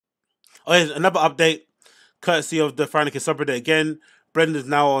Oh, here's another update, courtesy of the Friday Night subreddit again. Brendan's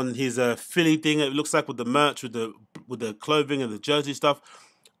now on his Philly thing. It looks like with the merch, with the clothing and the jersey stuff.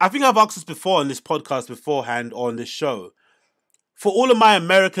 I think I've asked this before on this podcast beforehand on this show. For all of my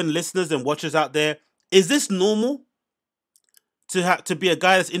American listeners and watchers out there, is this normal to be a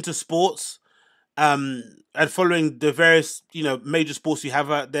guy that's into sports, and following the various major sports you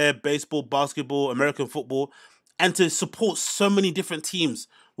have out there, baseball, basketball, American football, and to support so many different teams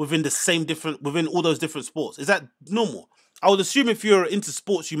within within all those different sports? Is that normal? I would assume if you're into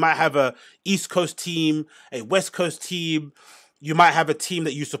sports, you might have a East Coast team, a West Coast team. You might have a team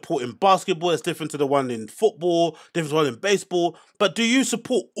that you support in basketball that's different to the one in football, different to the one in baseball. But do you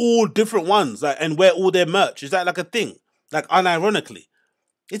support all different ones, and wear all their merch? Is that like a thing? Like, unironically.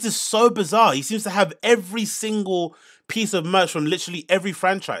 It is so bizarre. He seems to have every single piece of merch from literally every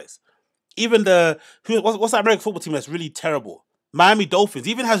franchise. Even what's that American football team that's really terrible? Miami Dolphins.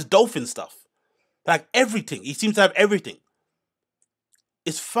 He even has Dolphin stuff. Like, everything. He seems to have everything.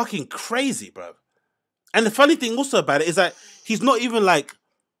 It's fucking crazy, bro. And the funny thing also about it is that he's not even like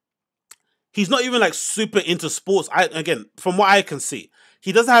super into sports. Again, from what I can see,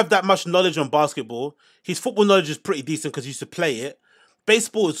 he doesn't have that much knowledge on basketball. His football knowledge is pretty decent because he used to play it.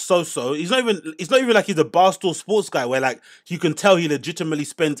 Baseball is so-so. He's not even like he's a Barstool sports guy where like you can tell he legitimately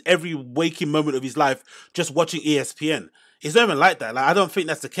spends every waking moment of his life just watching ESPN. It's not even like that. Like, I don't think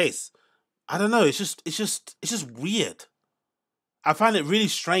that's the case. I don't know. It's just weird. I find it really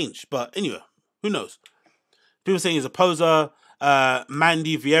strange. But anyway, who knows? People saying he's a poser.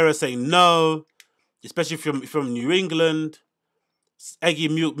 Mandy Vieira saying no, especially from New England. Eggy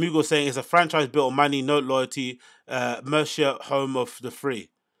Mugo saying it's a franchise built on money, no loyalty. Mercia, home of the free.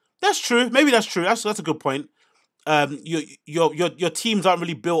 That's true. Maybe that's true. That's a good point. Your teams aren't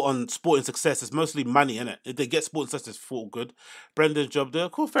really built on sporting success. It's mostly money, innit? If they get sporting success, it's for good. Brendan's job there.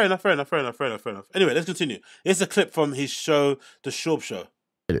 Cool. Fair enough. Anyway, let's continue. Here's a clip from his show, The Schaub Show.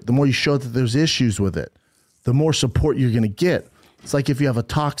 The more you show that there's issues with it, the more support you're going to get. It's like if you have a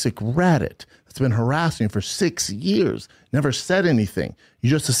toxic Reddit that's been harassing you for 6 years, never said anything. You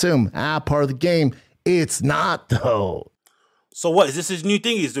just assume, part of the game. It's not, though. So what, is this his new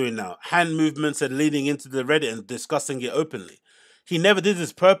thing he's doing now? Hand movements and leaning into the Reddit and discussing it openly. He never did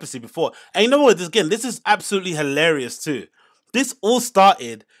this purposely before. And you know what, this is absolutely hilarious too. This all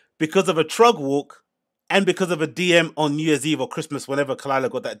started because of a trug walk and because of a DM on New Year's Eve or Christmas, whenever Kalila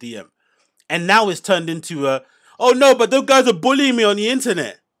got that DM. And now it's turned into oh no, but those guys are bullying me on the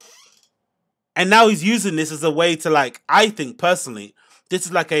internet. And now he's using this as a way to, like, I think personally, this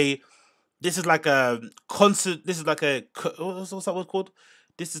is like a concert. This is like a, what's that word called?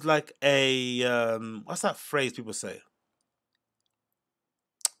 This is like a, what's that phrase people say?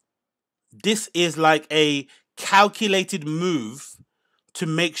 This is like a calculated move to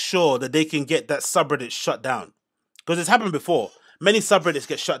make sure that they can get that subreddit shut down. Because it's happened before. Many subreddits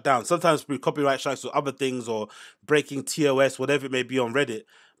get shut down, sometimes through copyright strikes or other things, or breaking TOS, whatever it may be on Reddit.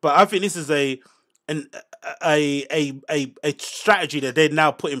 But I think this is a strategy that they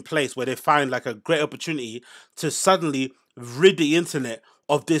now put in place where they find like a great opportunity to suddenly rid the internet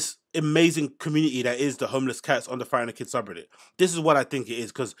of this amazing community that is the homeless cats on the Fire and the Kids subreddit. This is what I think it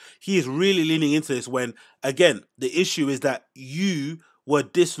is, because he is really leaning into this when, again, the issue is that you were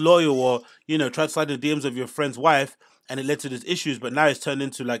disloyal or, tried to slide in the DMs of your friend's wife and it led to these issues, but now it's turned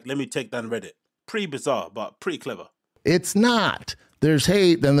into like, let me take down Reddit. Pretty bizarre, but pretty clever. It's not. There's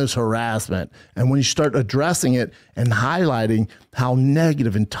hate, then there's harassment. And when you start addressing it and highlighting how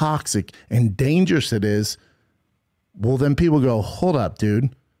negative and toxic and dangerous it is, well, then people go, hold up,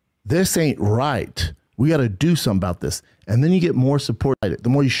 dude. This ain't right. We got to do something about this. And then you get more support. The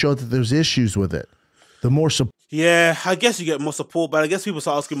more you show that there's issues with it, the more support. Yeah, I guess you get more support, but I guess people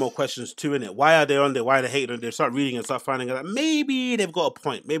start asking more questions too, innit? Why are they on there? Why are they hating on there? Start reading and start finding out that maybe they've got a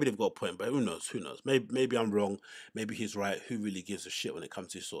point. But who knows? Maybe I'm wrong. Maybe he's right. Who really gives a shit when it comes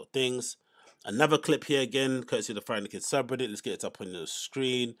to these sort of things? Another clip here again, courtesy of the Fire and the Kids subreddit. Let's get it up on the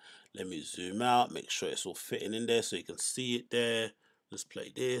screen. Let me zoom out, make sure it's all fitting in there so you can see it there. Let's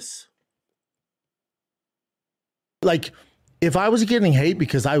play this. Like, if I was getting hate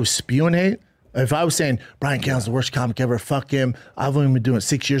because I was spewing hate, if I was saying, Brian Callen's the worst comic ever, fuck him, I've only been doing it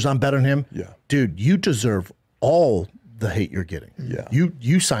 6 years, I'm better than him. Yeah. Dude, you deserve all the hate you're getting. Yeah.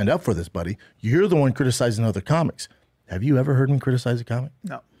 You signed up for this, buddy. You're the one criticizing other comics. Have you ever heard me criticize a comic?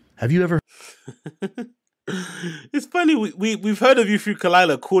 No. Have you ever? It's funny, we've heard of you through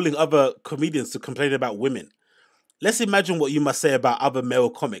Kalila calling other comedians to complain about women. Let's imagine what you must say about other male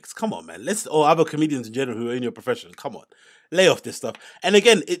comics. Come on, man. Or other comedians in general who are in your profession. Come on. Lay off this stuff. And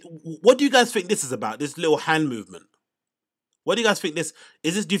again, what do you guys think this is about? This little hand movement. What do you guys think this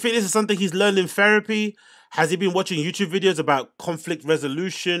is? Do you think this is something he's learned in therapy? Has he been watching YouTube videos about conflict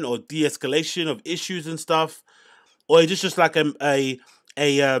resolution or de-escalation of issues and stuff? Or is this just like a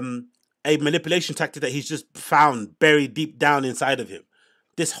manipulation tactic that he's just found buried deep down inside of him?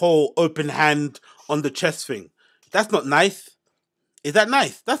 This whole open hand on the chest thing. That's not nice. Is that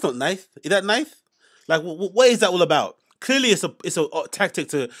nice? That's not nice. Is that nice? Like, what is that all about? Clearly, it's a tactic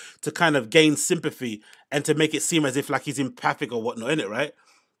to kind of gain sympathy and to make it seem as if like he's empathic or whatnot, isn't it, right?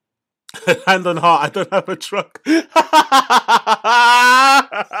 Hand on heart, I don't have a truck. I've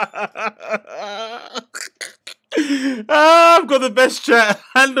got the best chat.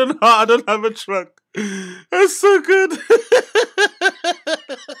 Hand on heart, I don't have a truck. That's so good.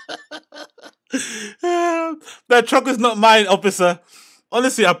 That truck is not mine, officer.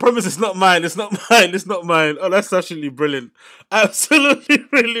 Honestly, I promise it's not mine. It's not mine. It's not mine. Oh, that's actually brilliant. Absolutely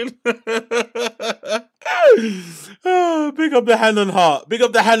brilliant. Oh, big up the hand on heart. Big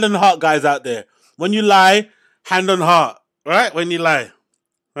up the hand on heart guys out there. When you lie, hand on heart. Right? When you lie.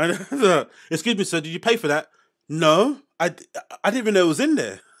 Right? Excuse me, sir. Did you pay for that? No. I didn't even know it was in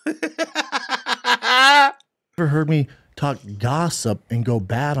there. Ever heard me talk gossip and go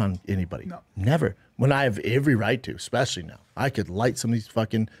bad on anybody? No. Never. When I have every right to, especially now. I could light some of these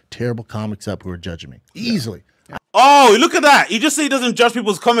fucking terrible comics up who are judging me. Easily. Oh, look at that. He just said he doesn't judge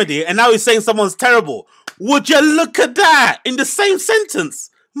people's comedy, and now he's saying someone's terrible. Would you look at that in the same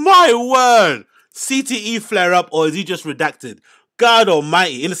sentence? My word. CTE flare up, or is he just redacted? God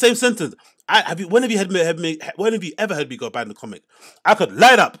almighty. In the same sentence. When have you ever heard me go bad in the comic? I could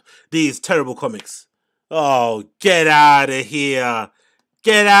light up these terrible comics. Oh, get out of here.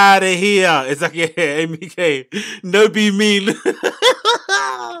 Get out of here. It's like, yeah, MEK. No be mean.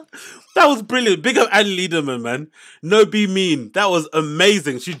 That was brilliant. Big up Annie Liederman, man. No be mean. That was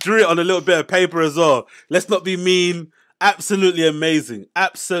amazing. She drew it on a little bit of paper as well. Let's not be mean. Absolutely amazing.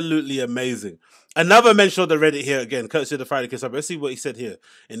 Absolutely amazing. Another mention on the Reddit here again, courtesy of the Friday Kiss Up. Let's see what he said here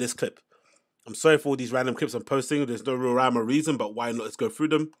in this clip. I'm sorry for all these random clips I'm posting. There's no real rhyme or reason, but why not? Let's go through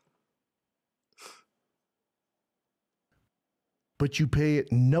them. But you pay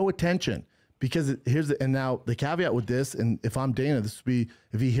it no attention because and now the caveat with this, and if I'm Dana, this would be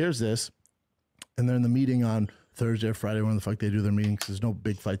if he hears this and they're in the meeting on Thursday or Friday, when the fuck they do their meetings, there's no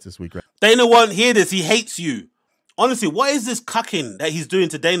big fights this week, right? Dana won't hear this. He hates you. Honestly, what is this cucking that he's doing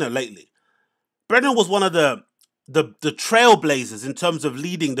to Dana lately? Brendan was one of the trailblazers in terms of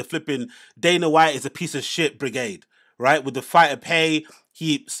leading the flipping Dana White is a piece of shit brigade, right? With the fighter pay,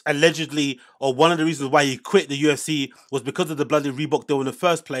 he allegedly, or one of the reasons why he quit the UFC was because of the bloody Reebok deal in the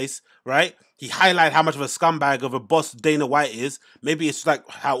first place, right? He highlighted how much of a scumbag of a boss Dana White is. Maybe it's like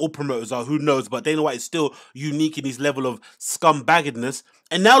how all promoters are, who knows? But Dana White is still unique in his level of scumbaggedness.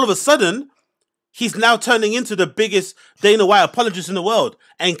 And now all of a sudden, he's now turning into the biggest Dana White apologist in the world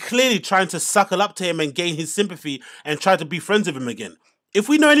and clearly trying to suckle up to him and gain his sympathy and try to be friends with him again. If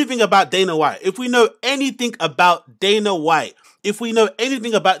we know anything about Dana White, if we know anything about Dana White, if we know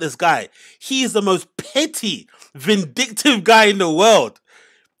anything about this guy, he is the most petty, vindictive guy in the world.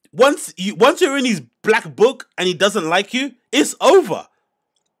 Once you're in his black book and he doesn't like you, it's over.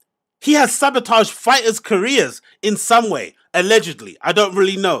 He has sabotaged fighters' careers in some way, allegedly. I don't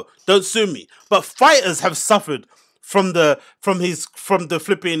really know. Don't sue me. But fighters have suffered from the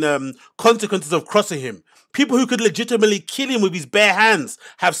flipping consequences of crossing him. People who could legitimately kill him with his bare hands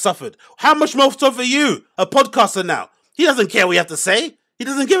have suffered. How much more so for you, a podcaster now? He doesn't care what you have to say. He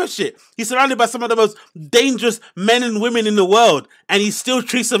doesn't give a shit. He's surrounded by some of the most dangerous men and women in the world, and he still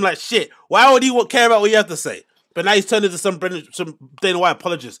treats them like shit. Why would he care about what you have to say? But now he's turned into some Dana White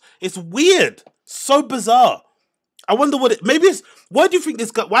apologist. It's weird. So bizarre. I wonder why do you think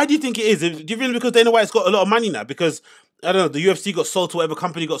this guy, why do you think it is? Do you think it's because Dana White's got a lot of money now? Because, I don't know, the UFC got sold to whatever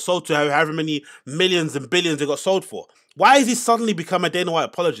company got sold to, however many millions and billions it got sold for. Why has he suddenly become a Dana White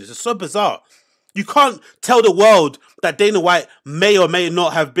apologist? It's so bizarre. You can't tell the world that Dana White may or may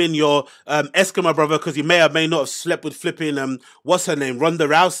not have been your Eskimo brother because he may or may not have slept with flipping, what's her name, Ronda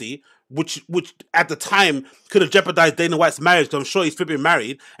Rousey, which at the time could have jeopardized Dana White's marriage, so I'm sure he's flipping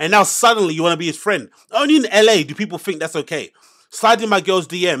married, and now suddenly you want to be his friend. Only in LA do people think that's okay. Slide in my girl's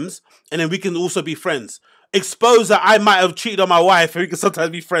DMs, and then we can also be friends. Expose that I might have cheated on my wife, and we can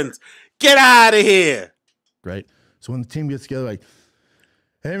sometimes be friends. Get out of here! Right? So when the team gets together, like,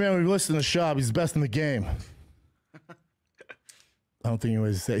 hey man, we've listened to Schaub, he's the best in the game. I don't think he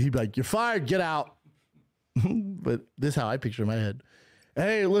would say, he'd be like, you're fired, get out. But this is how I picture in my head.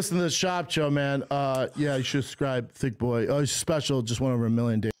 Hey, listen to the Schaub show, man. Yeah, you should subscribe, Thick Boy. Oh, he's special, just went over 1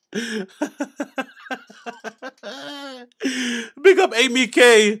 million days. Big up Amy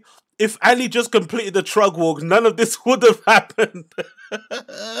K if Ali just completed the Trug walk, none of this would have happened.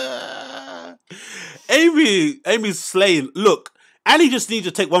 Amy's slaying. Look, Ali just needs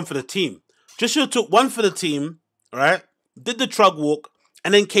to take one for the team. Just should have took one for the team, right? Did the Trug walk,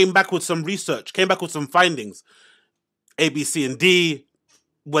 and then came back with some research, came back with some findings. A, B, C, and D,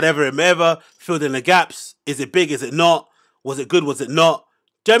 whatever it may ever, filled in the gaps. Is it big? Is it not? Was it good? Was it not?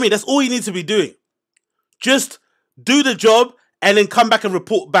 Do you know what I mean? That's all you need to be doing. Just do the job and then come back and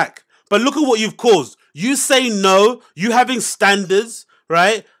report back. But look at what you've caused. You say no, you having standards,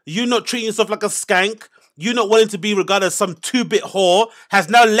 right? You not treating yourself like a skank, you not wanting to be regarded as some two-bit whore has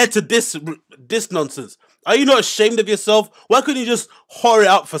now led to this nonsense. Are you not ashamed of yourself? Why couldn't you just whore it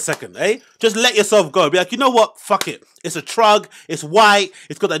up for a second, eh? Just let yourself go. Be like, you know what? Fuck it. It's a Trug. It's white.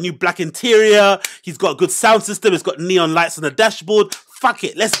 It's got that new black interior. He's got a good sound system. It's got neon lights on the dashboard. Fuck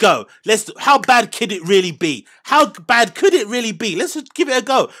it. Let's go. How bad could it really be? How bad could it really be? Let's just give it a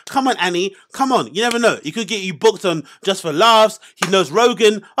go. Come on, Annie. Come on. You never know. He could get you booked on Just for Laughs. He knows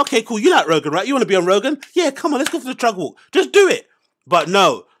Rogan. Okay, cool. You like Rogan, right? You want to be on Rogan? Yeah, come on. Let's go for the Trug walk. Just do it. But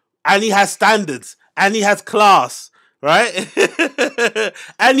no. Annie has standards. And he has class, right?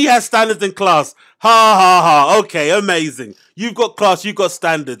 And he has standards and class. Ha ha ha. Okay, amazing. You've got class, you've got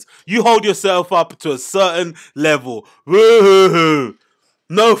standards. You hold yourself up to a certain level. Woo-hoo-hoo.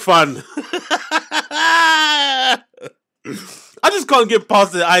 No fun. I just can't get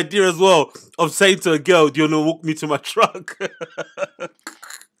past the idea as well of saying to a girl, do you want to walk me to my truck?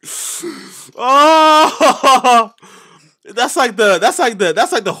 Oh, that's like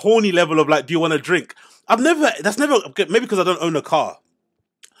the horny level of like, do you want a drink? Maybe because I don't own a car.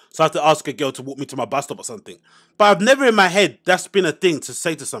 So I have to ask a girl to walk me to my bus stop or something. But I've never in my head, that's been a thing to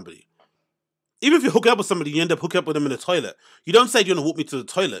say to somebody. Even if you hook up with somebody, you end up hooking up with them in the toilet. You don't say, do you want to walk me to the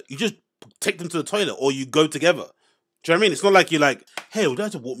toilet? You just take them to the toilet or you go together. Do you know what I mean? It's not like you're like, hey, would you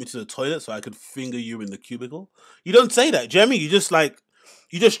like to walk me to the toilet so I could finger you in the cubicle? You don't say that. Do you know what I mean?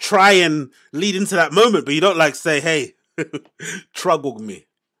 You just try and lead into that moment, but you don't like say, hey, Trug walk me.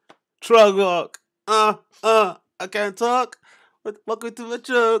 Trug walk. I can't talk. Welcome to my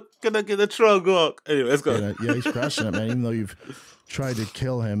truck. Can I get a Trug walk? Anyway, let's go. Yeah, he's crushing it, man, even though you've tried to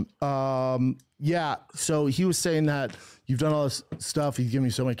kill him. Yeah, so he was saying that you've done all this stuff. He's giving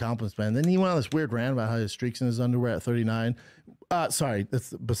you so many compliments, man. Then he went on this weird rant about how he has streaks in his underwear at 39. Sorry,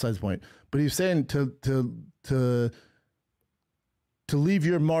 that's besides the point. But he was saying to leave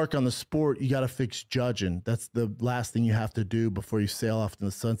your mark on the sport, you got to fix judging. That's the last thing you have to do before you sail off in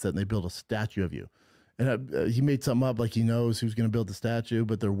the sunset and they build a statue of you. And he made something up like he knows who's going to build the statue,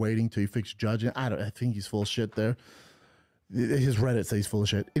 but they're waiting till he fixes judging. I think he's full of shit there. His Reddit says he's full of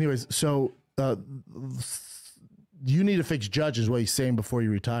shit. Anyways, so you need to fix judges, what he's saying before you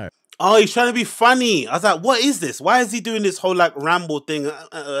retire. Oh, he's trying to be funny. I was like, what is this? Why is he doing this whole like ramble thing?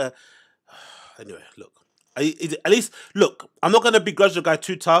 Anyway, look. At least, look, I'm not going to begrudge the guy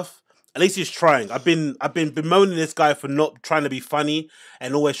too tough. At least he's trying. I've been bemoaning this guy for not trying to be funny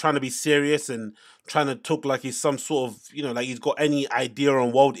and always trying to be serious and trying to talk like he's some sort of, like he's got any idea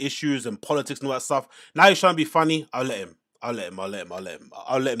on world issues and politics and all that stuff. Now he's trying to be funny. I'll let him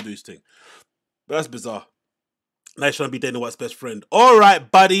do his thing. But that's bizarre. Now he's trying to be Dana White's best friend. All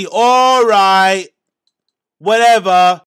right, buddy. All right. Whatever.